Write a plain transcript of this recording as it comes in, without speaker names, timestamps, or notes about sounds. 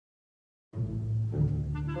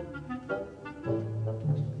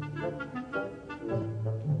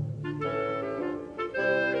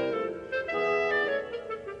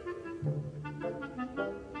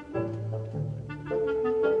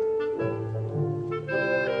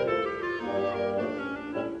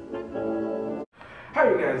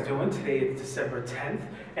guys doing? Today is December 10th,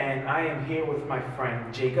 and I am here with my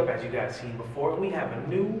friend Jacob, as you guys seen before. We have a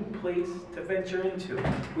new place to venture into.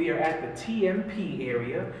 We are at the TMP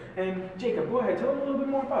area, and Jacob, go ahead, tell us a little bit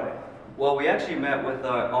more about it. Well, we actually met with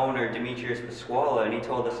our owner, Demetrius Pasquale, and he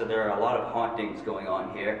told us that there are a lot of hauntings going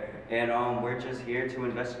on here, and we're just here to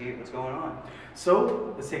investigate what's going on.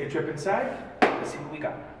 So, let's take a trip inside. Let's see what we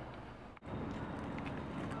got.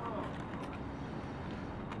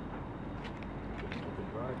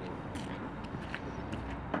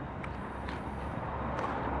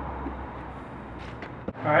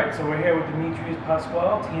 Alright, so we're here with Demetrius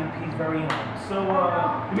Pasquale, TMP's very own. So,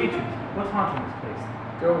 Demetrius, what's haunting this place?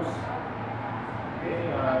 Ghosts.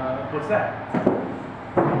 Okay, what's that?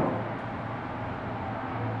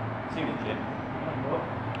 See me, kid.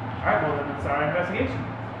 Alright, well then it's our investigation.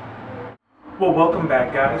 Well, welcome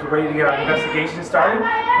back, guys. We're ready to get our investigation started.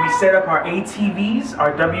 We set up our ATVs,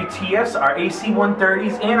 our WTFs, our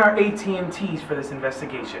AC-130s, and our AT&Ts for this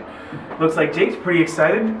investigation. Looks like Jake's pretty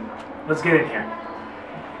excited. Let's get in here.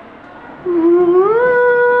 This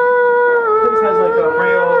has like a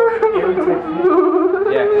real eerie type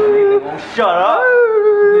feel. Yeah, Naythen won't shut up.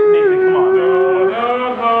 Naythen, come on.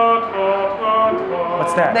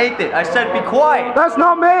 What's that? Naythen, I said be quiet. That's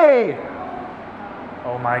not me!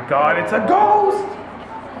 Oh my god, it's a ghost!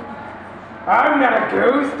 I'm not a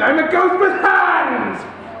ghost, I'm a ghost with hands!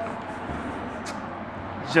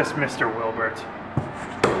 Just Mr. Wilbert.